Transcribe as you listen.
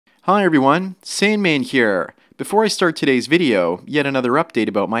Hi everyone, Sandman here. Before I start today's video, yet another update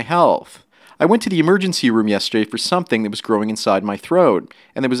about my health. I went to the emergency room yesterday for something that was growing inside my throat,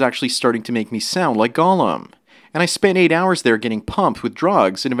 and that was actually starting to make me sound like Gollum. And I spent 8 hours there getting pumped with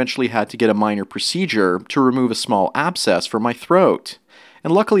drugs and eventually had to get a minor procedure to remove a small abscess from my throat.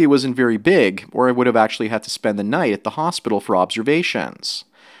 And luckily it wasn't very big, or I would have actually had to spend the night at the hospital for observations.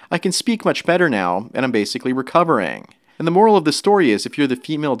 I can speak much better now, and I'm basically recovering. And the moral of the story is, if you're the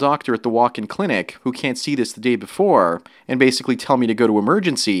female doctor at the walk-in clinic who can't see this the day before and basically tell me to go to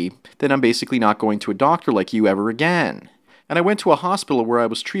emergency, then I'm basically not going to a doctor like you ever again. And I went to a hospital where I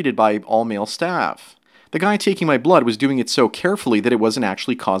was treated by all-male staff. The guy taking my blood was doing it so carefully that it wasn't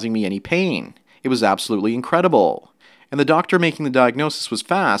actually causing me any pain. It was absolutely incredible. And the doctor making the diagnosis was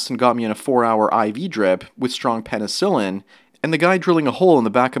fast and got me on a 4-hour IV drip with strong penicillin, and the guy drilling a hole in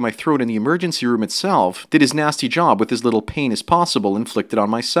the back of my throat in the emergency room itself did his nasty job with as little pain as possible inflicted on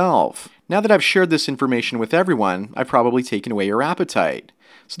myself. Now that I've shared this information with everyone, I've probably taken away your appetite.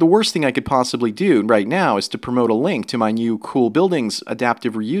 So the worst thing I could possibly do right now is to promote a link to my new Cool Buildings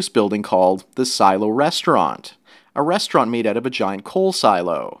adaptive reuse building called the Silo Restaurant. A restaurant made out of a giant coal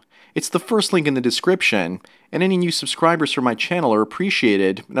silo. It's the first link in the description, and any new subscribers for my channel are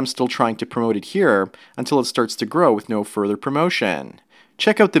appreciated, and I'm still trying to promote it here until it starts to grow with no further promotion.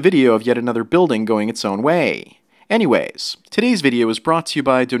 Check out the video of yet another building going its own way. Anyways, today's video is brought to you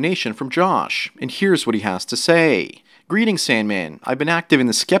by a donation from Josh, and here's what he has to say. Greetings, Sandman. I've been active in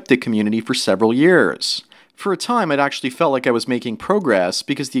the skeptic community for several years. For a time, I'd actually felt like I was making progress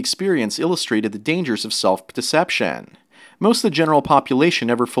because the experience illustrated the dangers of self-deception. Most of the general population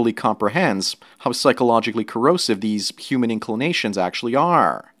never fully comprehends how psychologically corrosive these human inclinations actually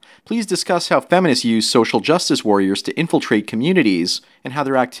are. Please discuss how feminists use social justice warriors to infiltrate communities and how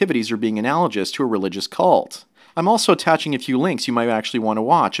their activities are being analogous to a religious cult. I'm also attaching a few links you might actually want to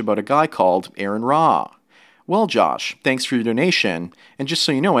watch about a guy called Aron Ra. Well, Josh, thanks for your donation, and just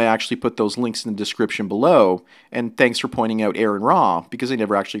so you know, I actually put those links in the description below, and thanks for pointing out Aron Ra, because I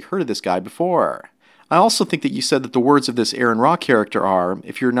never actually heard of this guy before. I also think that you said that the words of this Aron Ra character are,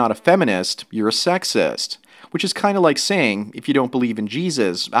 if you're not a feminist, you're a sexist. Which is kind of like saying, if you don't believe in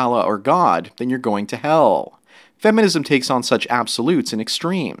Jesus, Allah, or God, then you're going to hell. Feminism takes on such absolutes and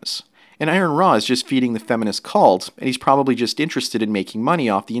extremes. And Aron Ra is just feeding the feminist cult, and he's probably just interested in making money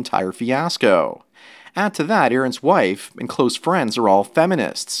off the entire fiasco. Add to that, Aron's wife and close friends are all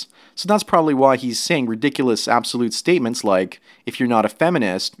feminists. So that's probably why he's saying ridiculous absolute statements like, if you're not a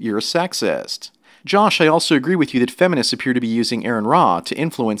feminist, you're a sexist. Josh, I also agree with you that feminists appear to be using Aron Ra to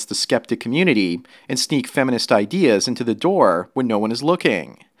influence the skeptic community and sneak feminist ideas into the door when no one is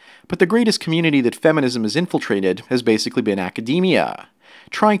looking. But the greatest community that feminism has infiltrated has basically been academia,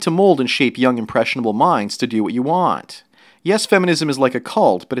 trying to mold and shape young impressionable minds to do what you want. Yes, feminism is like a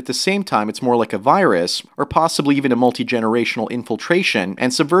cult, but at the same time it's more like a virus, or possibly even a multi-generational infiltration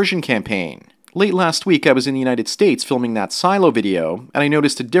and subversion campaign. Late last week, I was in the United States filming that Silo video, and I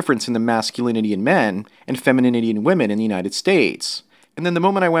noticed a difference in the masculinity in men and femininity in women in the United States. And then the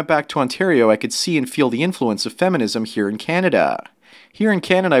moment I went back to Ontario, I could see and feel the influence of feminism here in Canada. Here in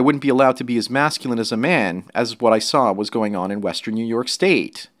Canada, I wouldn't be allowed to be as masculine as a man as what I saw was going on in Western New York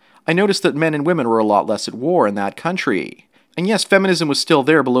State. I noticed that men and women were a lot less at war in that country. And yes, feminism was still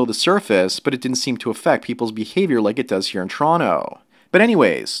there below the surface, but it didn't seem to affect people's behavior like it does here in Toronto. But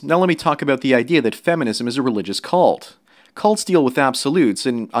anyways, now let me talk about the idea that feminism is a religious cult. Cults deal with absolutes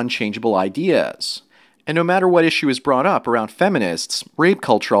and unchangeable ideas. And no matter what issue is brought up around feminists, rape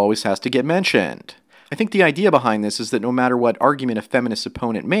culture always has to get mentioned. I think the idea behind this is that no matter what argument a feminist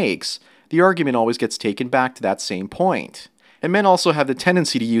opponent makes, the argument always gets taken back to that same point. And men also have the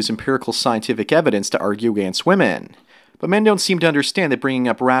tendency to use empirical scientific evidence to argue against women. But men don't seem to understand that bringing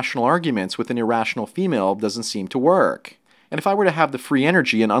up rational arguments with an irrational female doesn't seem to work. And if I were to have the free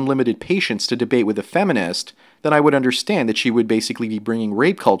energy and unlimited patience to debate with a feminist, then I would understand that she would basically be bringing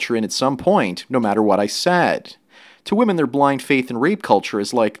rape culture in at some point, no matter what I said. To women, their blind faith in rape culture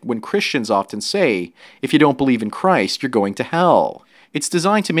is like when Christians often say, if you don't believe in Christ, you're going to hell. It's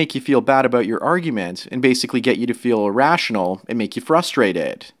designed to make you feel bad about your argument and basically get you to feel irrational and make you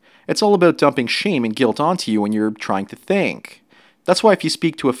frustrated. It's all about dumping shame and guilt onto you when you're trying to think. That's why if you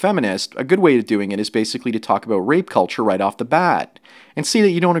speak to a feminist, a good way of doing it is basically to talk about rape culture right off the bat, and say that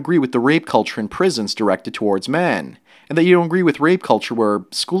you don't agree with the rape culture in prisons directed towards men, and that you don't agree with rape culture where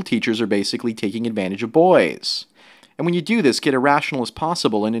school teachers are basically taking advantage of boys. And when you do this, get irrational as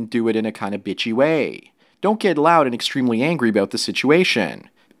possible and do it in a kind of bitchy way. Don't get loud and extremely angry about the situation.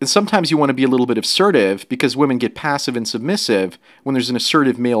 And sometimes you want to be a little bit assertive because women get passive and submissive when there's an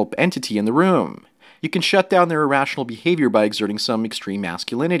assertive male entity in the room. You can shut down their irrational behavior by exerting some extreme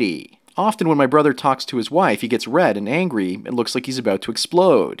masculinity. Often when my brother talks to his wife, he gets red and angry and looks like he's about to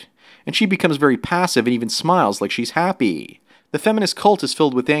explode. And she becomes very passive and even smiles like she's happy. The feminist cult is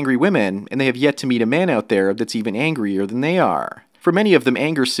filled with angry women, and they have yet to meet a man out there that's even angrier than they are. For many of them,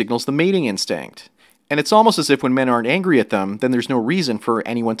 anger signals the mating instinct. And it's almost as if when men aren't angry at them, then there's no reason for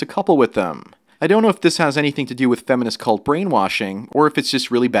anyone to couple with them. I don't know if this has anything to do with feminist cult brainwashing, or if it's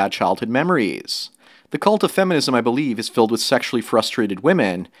just really bad childhood memories. The cult of feminism, I believe, is filled with sexually frustrated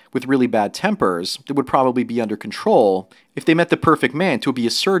women with really bad tempers that would probably be under control if they met the perfect man to be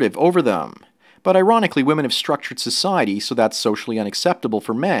assertive over them. But ironically, women have structured society so that's socially unacceptable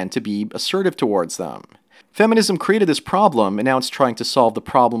for men to be assertive towards them. Feminism created this problem, and now it's trying to solve the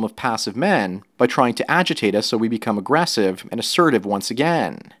problem of passive men by trying to agitate us so we become aggressive and assertive once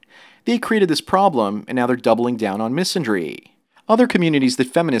again. They created this problem, and now they're doubling down on misandry. Other communities that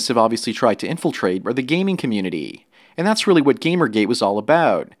feminists have obviously tried to infiltrate are the gaming community, and that's really what Gamergate was all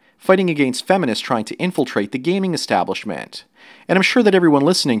about, fighting against feminists trying to infiltrate the gaming establishment. And I'm sure that everyone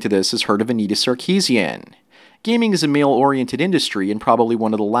listening to this has heard of Anita Sarkeesian. Gaming is a male-oriented industry and probably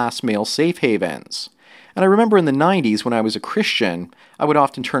one of the last male safe havens. And I remember in the 90s when I was a Christian, I would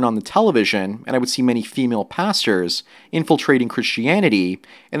often turn on the television and I would see many female pastors infiltrating Christianity,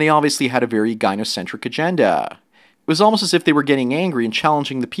 and they obviously had a very gynocentric agenda. It was almost as if they were getting angry and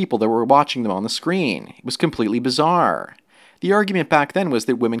challenging the people that were watching them on the screen. It was completely bizarre. The argument back then was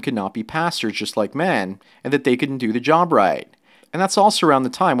that women could not be pastors just like men, and that they couldn't do the job right. And that's also around the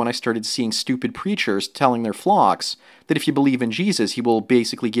time when I started seeing stupid preachers telling their flocks that if you believe in Jesus, he will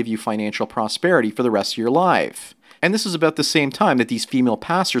basically give you financial prosperity for the rest of your life. And this is about the same time that these female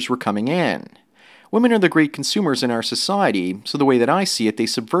pastors were coming in. Women are the great consumers in our society, so the way that I see it, they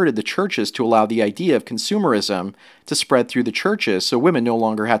subverted the churches to allow the idea of consumerism to spread through the churches so women no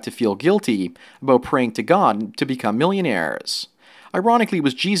longer had to feel guilty about praying to God to become millionaires. Ironically, it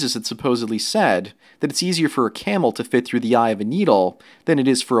was Jesus that supposedly said that it's easier for a camel to fit through the eye of a needle than it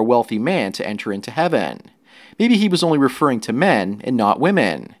is for a wealthy man to enter into heaven. Maybe he was only referring to men and not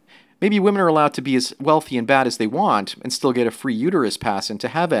women. Maybe women are allowed to be as wealthy and bad as they want and still get a free uterus pass into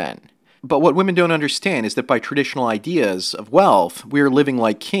heaven. But what women don't understand is that by traditional ideas of wealth, we are living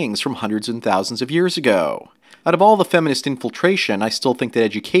like kings from hundreds and thousands of years ago. Out of all the feminist infiltration, I still think that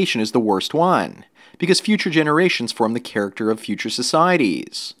education is the worst one, because future generations form the character of future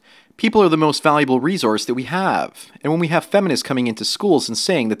societies. People are the most valuable resource that we have, and when we have feminists coming into schools and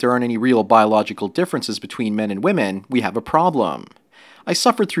saying that there aren't any real biological differences between men and women, we have a problem. I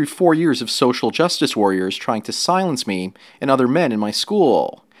suffered through 4 years of social justice warriors trying to silence me and other men in my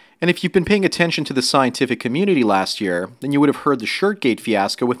school. And if you've been paying attention to the scientific community last year, then you would have heard the Shirtgate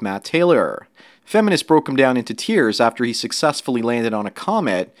fiasco with Matt Taylor. Feminists broke him down into tears after he successfully landed on a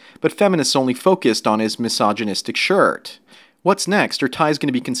comet, but feminists only focused on his misogynistic shirt. What's next? Are ties going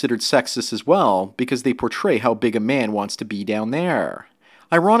to be considered sexist as well, because they portray how big a man wants to be down there?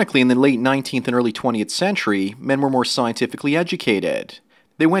 Ironically, in the late 19th and early 20th century, men were more scientifically educated.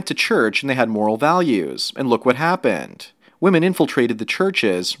 They went to church and they had moral values, and look what happened. Women infiltrated the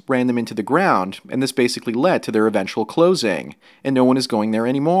churches, ran them into the ground, and this basically led to their eventual closing, and no one is going there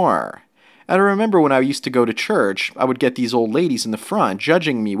anymore. And I remember when I used to go to church, I would get these old ladies in the front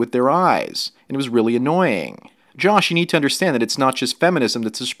judging me with their eyes, and it was really annoying. Josh, you need to understand that it's not just feminism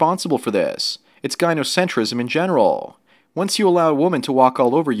that's responsible for this. It's gynocentrism in general. Once you allow a woman to walk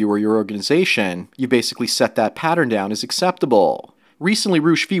all over you or your organization, you basically set that pattern down as acceptable. Recently,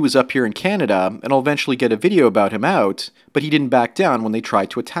 Rouge V was up here in Canada, and I'll eventually get a video about him out, but he didn't back down when they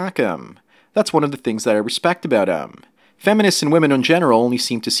tried to attack him. That's one of the things that I respect about him. Feminists and women in general only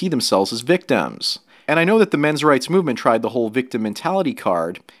seem to see themselves as victims. And I know that the men's rights movement tried the whole victim mentality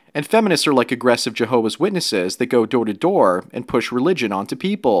card, and feminists are like aggressive Jehovah's Witnesses that go door to door and push religion onto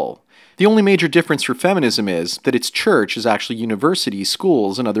people. The only major difference for feminism is that its church is actually universities,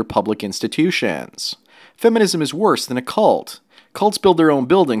 schools, and other public institutions. Feminism is worse than a cult. Cults build their own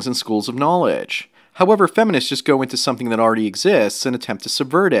buildings and schools of knowledge. However, feminists just go into something that already exists and attempt to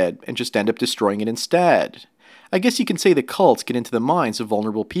subvert it, and just end up destroying it instead. I guess you can say that cults get into the minds of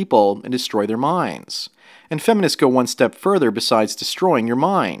vulnerable people and destroy their minds. And feminists go one step further besides destroying your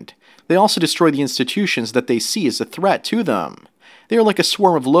mind. They also destroy the institutions that they see as a threat to them. They are like a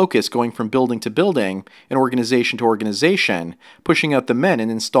swarm of locusts going from building to building, and organization to organization, pushing out the men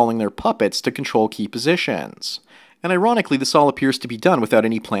and installing their puppets to control key positions. And ironically, this all appears to be done without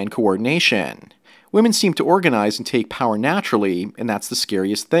any planned coordination. Women seem to organize and take power naturally, and that's the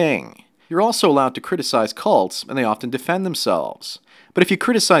scariest thing. You're also allowed to criticize cults, and they often defend themselves. But if you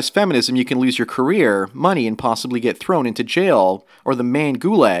criticize feminism, you can lose your career, money, and possibly get thrown into jail, or the man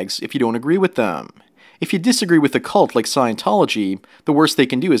gulags if you don't agree with them. If you disagree with a cult like Scientology, the worst they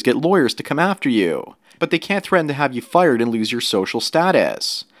can do is get lawyers to come after you. But they can't threaten to have you fired and lose your social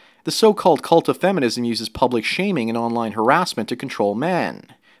status. The so-called cult of feminism uses public shaming and online harassment to control men.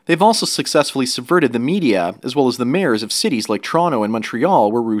 They've also successfully subverted the media, as well as the mayors of cities like Toronto and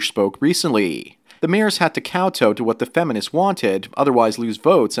Montreal, where Rouge spoke recently. The mayors had to kowtow to what the feminists wanted, otherwise lose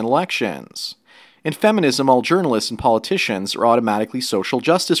votes in elections. In feminism, all journalists and politicians are automatically social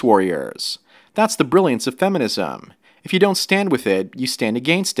justice warriors. That's the brilliance of feminism. If you don't stand with it, you stand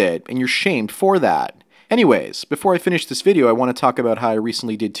against it, and you're shamed for that. Anyways, before I finish this video, I want to talk about how I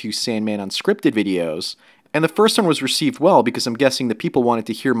recently did 2 Sandman Unscripted videos, and the first one was received well because I'm guessing that people wanted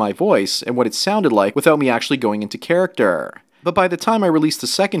to hear my voice and what it sounded like without me actually going into character. But by the time I released the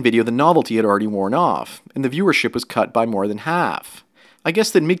second video, the novelty had already worn off, and the viewership was cut by more than half. I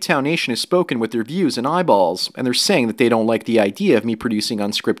guess that MGTOW Nation has spoken with their views and eyeballs, and they're saying that they don't like the idea of me producing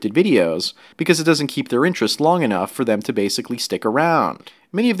unscripted videos, because it doesn't keep their interest long enough for them to basically stick around.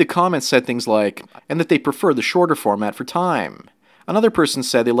 Many of the comments said things like, and that they prefer the shorter format for time. Another person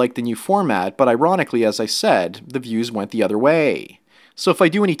said they liked the new format, but ironically, as I said, the views went the other way. So if I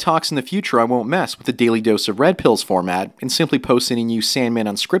do any talks in the future, I won't mess with the Daily Dose of Red Pills format, and simply post any new Sandman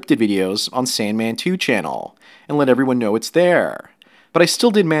Unscripted videos on Sandman 2 channel, and let everyone know it's there. But I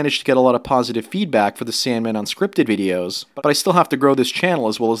still did manage to get a lot of positive feedback for the Sandman Unscripted videos, but I still have to grow this channel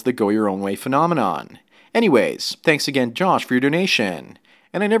as well as the Go Your Own Way phenomenon. Anyways, thanks again Josh for your donation.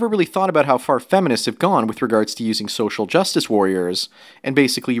 And I never really thought about how far feminists have gone with regards to using social justice warriors, and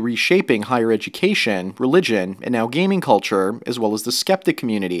basically reshaping higher education, religion, and now gaming culture, as well as the skeptic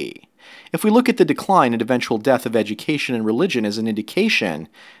community. If we look at the decline and eventual death of education and religion as an indication,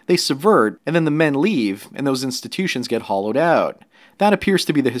 they subvert, and then the men leave, and those institutions get hollowed out. That appears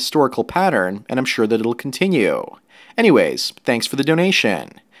to be the historical pattern, and I'm sure that it'll continue. Anyways, thanks for the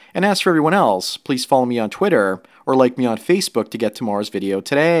donation. And as for everyone else, please follow me on Twitter, or like me on Facebook to get tomorrow's video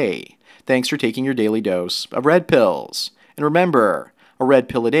today. Thanks for taking your daily dose of red pills. And remember, a red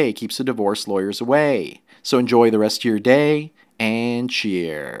pill a day keeps the divorce lawyers away. So enjoy the rest of your day, and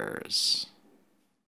cheers.